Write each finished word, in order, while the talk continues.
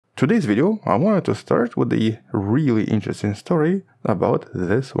Today's video, I wanted to start with a really interesting story about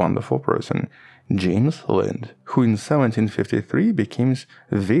this wonderful person, James Lind, who in 1753 became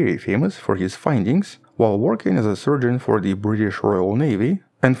very famous for his findings while working as a surgeon for the British Royal Navy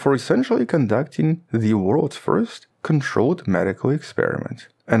and for essentially conducting the world's first controlled medical experiment.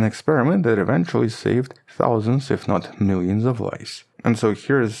 An experiment that eventually saved thousands, if not millions, of lives. And so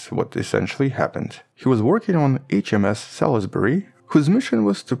here's what essentially happened. He was working on HMS Salisbury, whose mission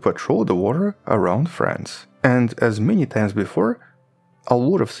was to patrol the water around France. And as many times before, a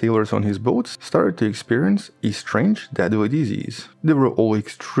lot of sailors on his boats started to experience a strange, deadly disease. They were all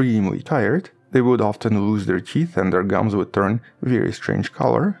extremely tired, they would often lose their teeth and their gums would turn very strange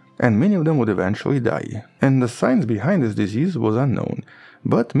color, and many of them would eventually die. And the science behind this disease was unknown,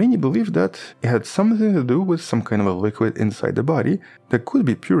 but many believed that it had something to do with some kind of a liquid inside the body that could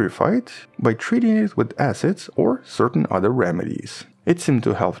be purified by treating it with acids or certain other remedies. It seemed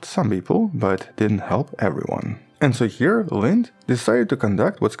to help some people, but didn't help everyone. And so here, Lind decided to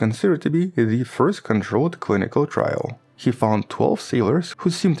conduct what's considered to be the first controlled clinical trial. He found 12 sailors who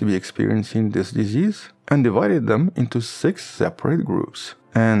seemed to be experiencing this disease and divided them into 6 separate groups.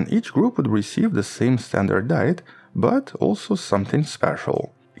 And each group would receive the same standard diet, but also something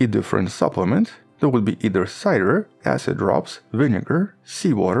special. A different supplement that would be either cider, acid drops, vinegar,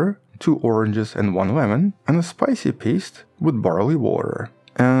 seawater, 2 oranges and 1 lemon, and a spicy paste with barley water.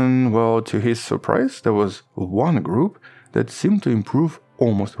 And well, to his surprise, there was one group that seemed to improve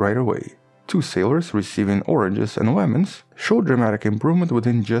almost right away. 2 sailors receiving oranges and lemons showed dramatic improvement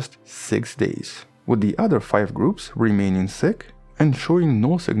within just 6 days, with the other 5 groups remaining sick and showing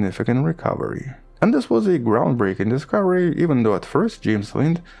no significant recovery. And this was a groundbreaking discovery, even though at first James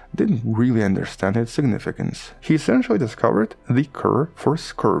Lind didn't really understand its significance. He essentially discovered the cure for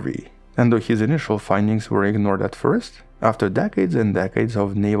scurvy. And though his initial findings were ignored at first, after decades and decades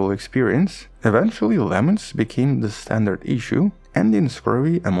of naval experience, eventually lemons became the standard issue, ending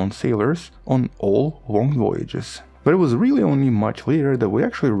scurvy among sailors on all long voyages. But it was really only much later that we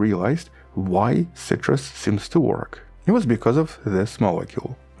actually realized why citrus seems to work. It was because of this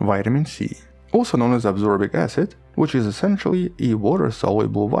molecule, vitamin C, also known as ascorbic acid, which is essentially a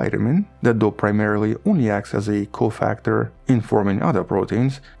water-soluble vitamin that, though primarily only acts as a cofactor in forming other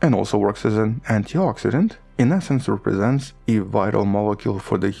proteins and also works as an antioxidant, in essence represents a vital molecule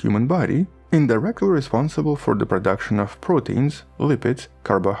for the human body, indirectly responsible for the production of proteins, lipids,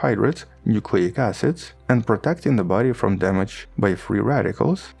 carbohydrates, nucleic acids, and protecting the body from damage by free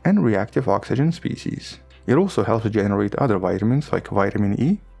radicals and reactive oxygen species. It also helps generate other vitamins like vitamin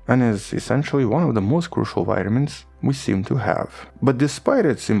E, and is essentially one of the most crucial vitamins we seem to have. But despite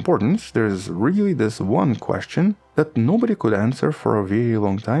its importance, there's really this one question that nobody could answer for a very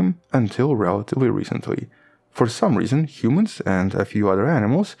long time until relatively recently. For some reason, humans and a few other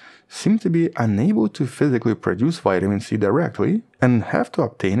animals seem to be unable to physically produce vitamin C directly and have to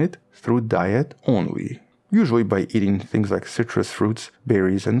obtain it through diet only. Usually by eating things like citrus fruits,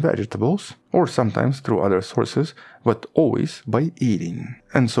 berries and vegetables, or sometimes through other sources, but always by eating.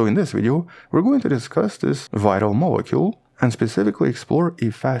 And so in this video, we're going to discuss this vital molecule and specifically explore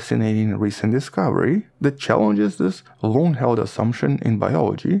a fascinating recent discovery that challenges this long-held assumption in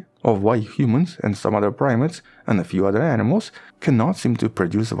biology of why humans and some other primates and a few other animals cannot seem to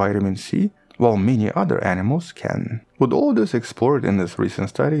produce vitamin C while many other animals can. With all this explored in this recent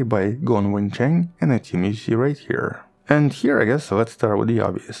study by Gongwen Cheng and a team you see right here. And here I guess let's start with the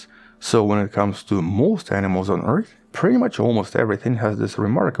obvious. So when it comes to most animals on Earth, pretty much almost everything has this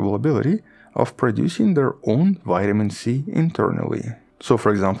remarkable ability of producing their own vitamin C internally. So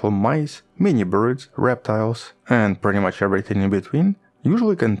for example, mice, many birds, reptiles, and pretty much everything in between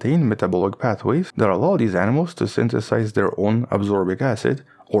usually contain metabolic pathways that allow these animals to synthesize their own ascorbic acid,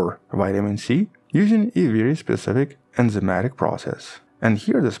 or vitamin C, using a very specific enzymatic process. And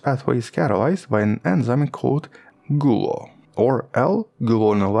here this pathway is catalyzed by an enzyme called GULO, or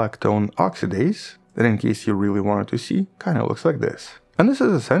L-gulonolactone oxidase, that in case you really wanted to see, kinda looks like this. And this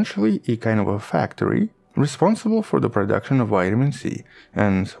is essentially a kind of a factory responsible for the production of vitamin C,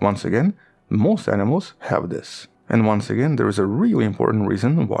 and once again, most animals have this. And once again, there is a really important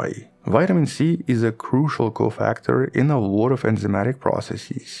reason why. Vitamin C is a crucial cofactor in a lot of enzymatic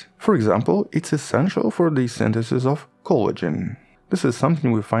processes. For example, it's essential for the synthesis of collagen. This is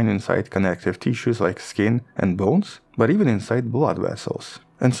something we find inside connective tissues like skin and bones, but even inside blood vessels.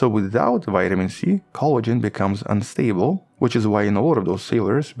 And so without vitamin C, collagen becomes unstable, which is why in a lot of those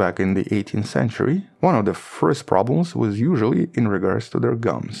sailors back in the 18th century, one of the first problems was usually in regards to their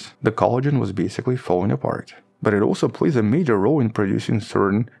gums. The collagen was basically falling apart. but it also plays a major role in producing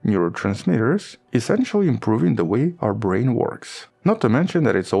certain neurotransmitters, essentially improving the way our brain works. Not to mention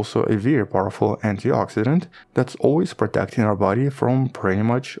that it's also a very powerful antioxidant that's always protecting our body from pretty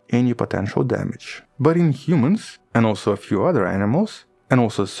much any potential damage. But in humans, and also a few other animals, and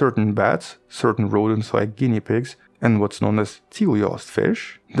also certain bats, certain rodents like guinea pigs, and what's known as teleost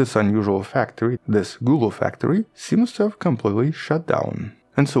fish, this unusual factory, this Google factory, seems to have completely shut down.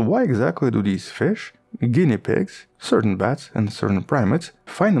 And so why exactly do these fish, guinea pigs, certain bats, and certain primates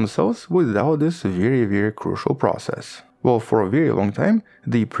find themselves without this very crucial process? Well, for a very long time,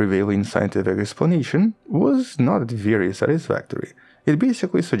 the prevailing scientific explanation was not very satisfactory. It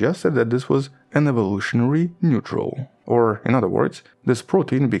basically suggested that this was an evolutionary neutral, or in other words, this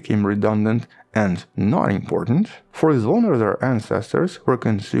protein became redundant and not important for as long as their ancestors were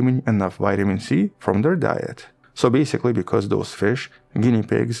consuming enough vitamin C from their diet. So basically, because those fish, guinea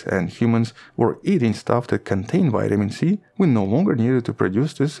pigs, and humans were eating stuff that contained vitamin C, we no longer needed to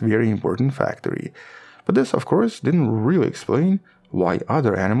produce this very important factory. But this, of course, didn't really explain why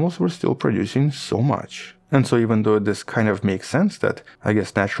other animals were still producing so much. And so even though this kind of makes sense that, I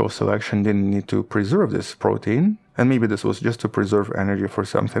guess, natural selection didn't need to preserve this protein, and maybe this was just to preserve energy for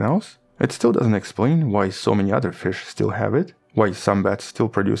something else, it still doesn't explain why so many other fish still have it, why some bats still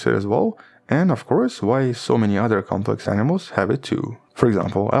produce it as well, and of course why so many other complex animals have it too. For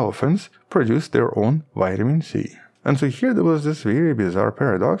example, elephants produce their own vitamin C. And so here there was this very bizarre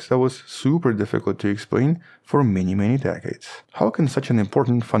paradox that was super difficult to explain for many decades. How can such an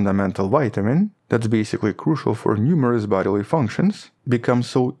important fundamental vitamin, that's basically crucial for numerous bodily functions, become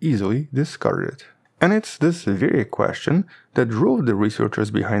so easily discarded? And it's this very question that drove the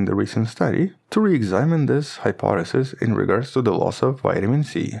researchers behind the recent study to re-examine this hypothesis in regards to the loss of vitamin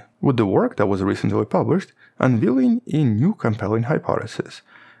C, with the work that was recently published unveiling a new compelling hypothesis.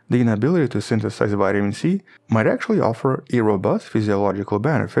 The inability to synthesize vitamin C might actually offer a robust physiological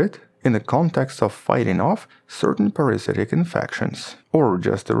benefit in the context of fighting off certain parasitic infections. Or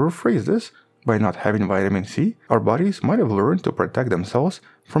just to rephrase this, by not having vitamin C, our bodies might have learned to protect themselves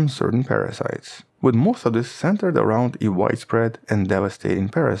from certain parasites, with most of this centered around a widespread and devastating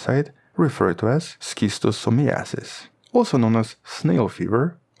parasite referred to as schistosomiasis, also known as snail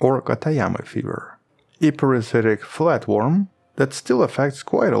fever or Katayama fever. A parasitic flatworm that still affects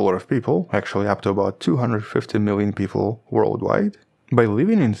quite a lot of people, actually up to about 250 million people worldwide, by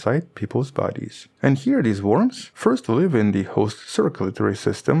living inside people's bodies. And here these worms first live in the host circulatory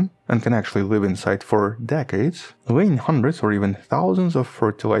system and can actually live inside for decades, laying hundreds or even thousands of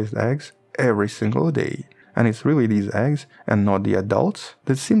fertilized eggs every single day. And it's really these eggs and not the adults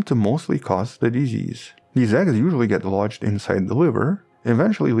that seem to mostly cause the disease. These eggs usually get lodged inside the liver,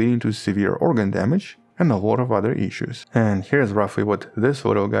 eventually leading to severe organ damage and a lot of other issues. And here's roughly what this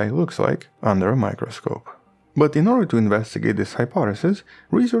little guy looks like under a microscope. But in order to investigate this hypothesis,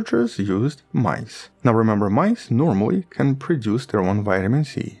 researchers used mice. Now remember, mice normally can produce their own vitamin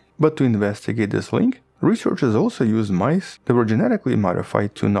C. But to investigate this link, researchers also used mice that were genetically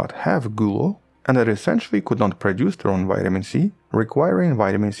modified to not have gulo and that essentially could not produce their own vitamin C, requiring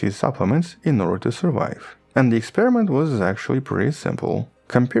vitamin C supplements in order to survive. And the experiment was actually pretty simple.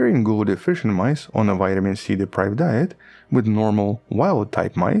 Comparing gulo-deficient mice on a vitamin C-deprived diet with normal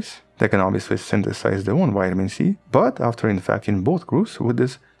wild-type mice that can obviously synthesize their own vitamin C, but after infecting both groups with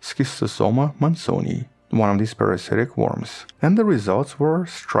this Schistosoma mansoni, one of these parasitic worms. And the results were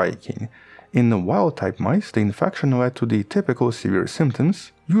striking. In the wild-type mice, the infection led to the typical severe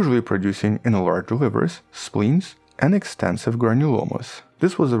symptoms, usually producing enlarged livers, spleens, and extensive granulomas.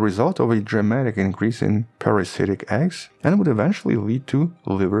 This was a result of a dramatic increase in parasitic eggs and would eventually lead to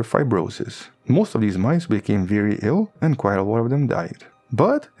liver fibrosis. Most of these mice became very ill and quite a lot of them died.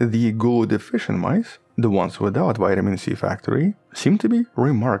 But the gulo-deficient mice, the ones without vitamin C factory, seem to be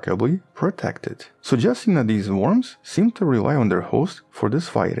remarkably protected, suggesting that these worms seem to rely on their host for this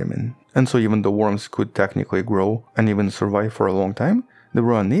vitamin. And so even though worms could technically grow and even survive for a long time, they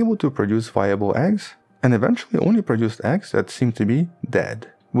were unable to produce viable eggs and eventually only produced eggs that seemed to be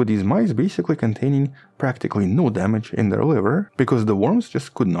dead, with these mice basically containing practically no damage in their liver because the worms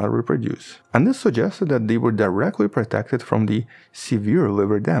just could not reproduce. And this suggested that they were directly protected from the severe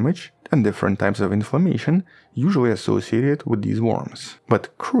liver damage and different types of inflammation usually associated with these worms.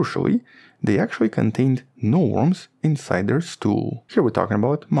 But crucially, they actually contained no worms inside their stool. Here we're talking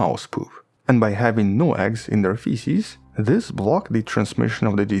about mouse poop. And by having no eggs in their feces, this blocked the transmission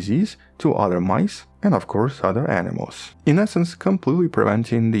of the disease to other mice and of course other animals, in essence completely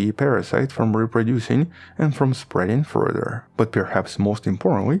preventing the parasite from reproducing and from spreading further. But perhaps most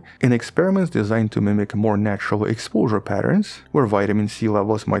importantly, in experiments designed to mimic more natural exposure patterns, where vitamin C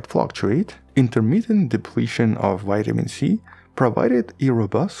levels might fluctuate, intermittent depletion of vitamin C provided a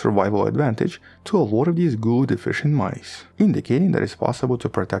robust survival advantage to a lot of these glue-deficient mice, indicating that it's possible to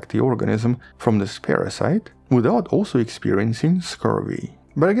protect the organism from this parasite without also experiencing scurvy.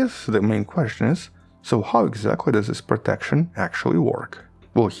 But I guess the main question is, so how exactly does this protection actually work?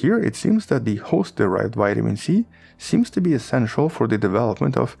 Well, here it seems that the host-derived vitamin C seems to be essential for the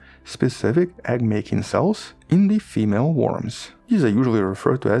development of specific egg-making cells in the female worms. These are usually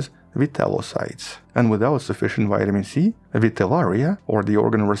referred to as vitellocytes, and without sufficient vitamin C, vitellaria, or the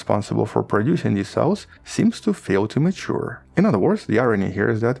organ responsible for producing these cells, seems to fail to mature. In other words, the irony here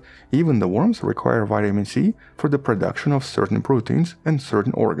is that even the worms require vitamin C for the production of certain proteins and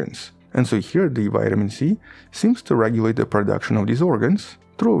certain organs. And so here the vitamin C seems to regulate the production of these organs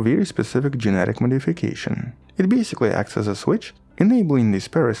through a very specific genetic modification. It basically acts as a switch, enabling these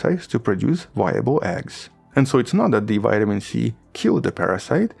parasites to produce viable eggs. And so it's not that the vitamin C killed the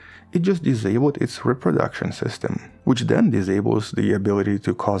parasite, it just disabled its reproduction system, which then disables the ability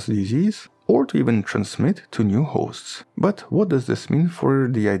to cause disease or to even transmit to new hosts. But what does this mean for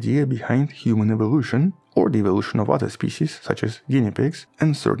the idea behind human evolution or the evolution of other species such as guinea pigs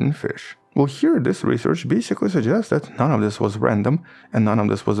and certain fish? Well, here this research basically suggests that none of this was random and none of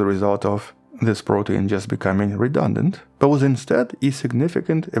this was a result of this protein just becoming redundant, but was instead a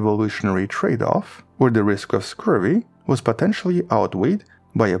significant evolutionary trade-off where the risk of scurvy was potentially outweighed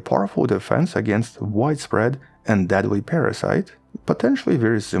by a powerful defense against widespread and deadly parasite, potentially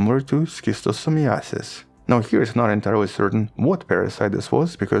very similar to schistosomiasis. Now here it's not entirely certain what parasite this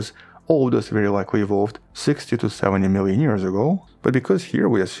was, because all of this very likely evolved 60 to 70 million years ago, but because here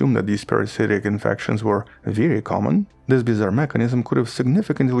we assume that these parasitic infections were very common, this bizarre mechanism could have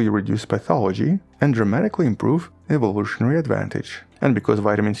significantly reduced pathology and dramatically improved evolutionary advantage. And because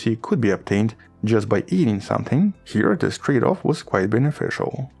vitamin C could be obtained just by eating something, here this trade-off was quite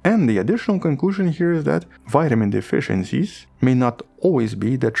beneficial. And the additional conclusion here is that vitamin deficiencies may not always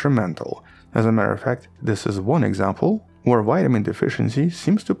be detrimental. As a matter of fact, this is one example where vitamin deficiency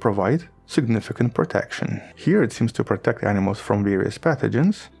seems to provide significant protection. Here it seems to protect animals from various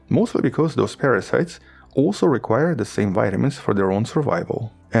pathogens, mostly because those parasites also require the same vitamins for their own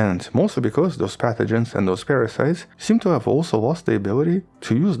survival. And mostly because those pathogens and those parasites seem to have also lost the ability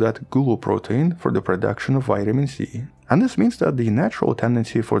to use that glue protein for the production of vitamin C. And this means that the natural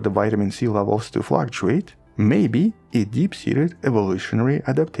tendency for the vitamin C levels to fluctuate may be a deep-seated evolutionary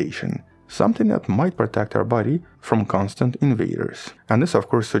adaptation, something that might protect our body from constant invaders. And this of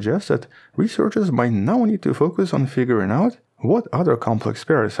course suggests that researchers might now need to focus on figuring out what other complex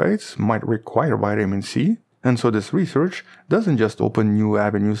parasites might require vitamin C, and so this research doesn't just open new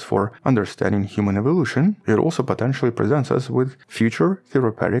avenues for understanding human evolution, it also potentially presents us with future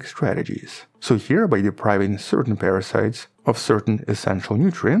therapeutic strategies. So here, by depriving certain parasites of certain essential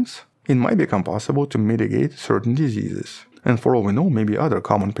nutrients, it might become possible to mitigate certain diseases. And for all we know, maybe other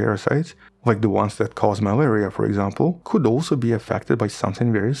common parasites, like the ones that cause malaria for example, could also be affected by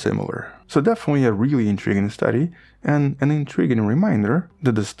something very similar. So definitely a really intriguing study, and an intriguing reminder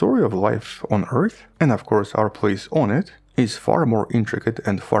that the story of life on Earth, and of course our place on it, is far more intricate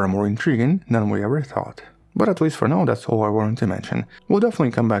and far more intriguing than we ever thought. But at least for now, that's all I wanted to mention. We'll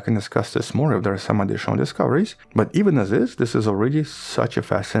definitely come back and discuss this more if there are some additional discoveries, but even as is, this is already such a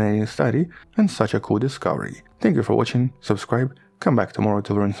fascinating study and such a cool discovery. Thank you for watching, subscribe, come back tomorrow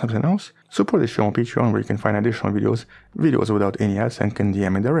to learn something else, support the show on Patreon where you can find additional videos without any ads and can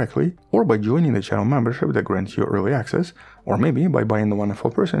DM me directly, or by joining the channel membership that grants you early access, or maybe by buying the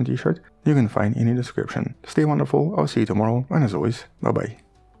Wonderful Person t-shirt you can find in the description. Stay wonderful, I'll see you tomorrow, and as always, bye bye.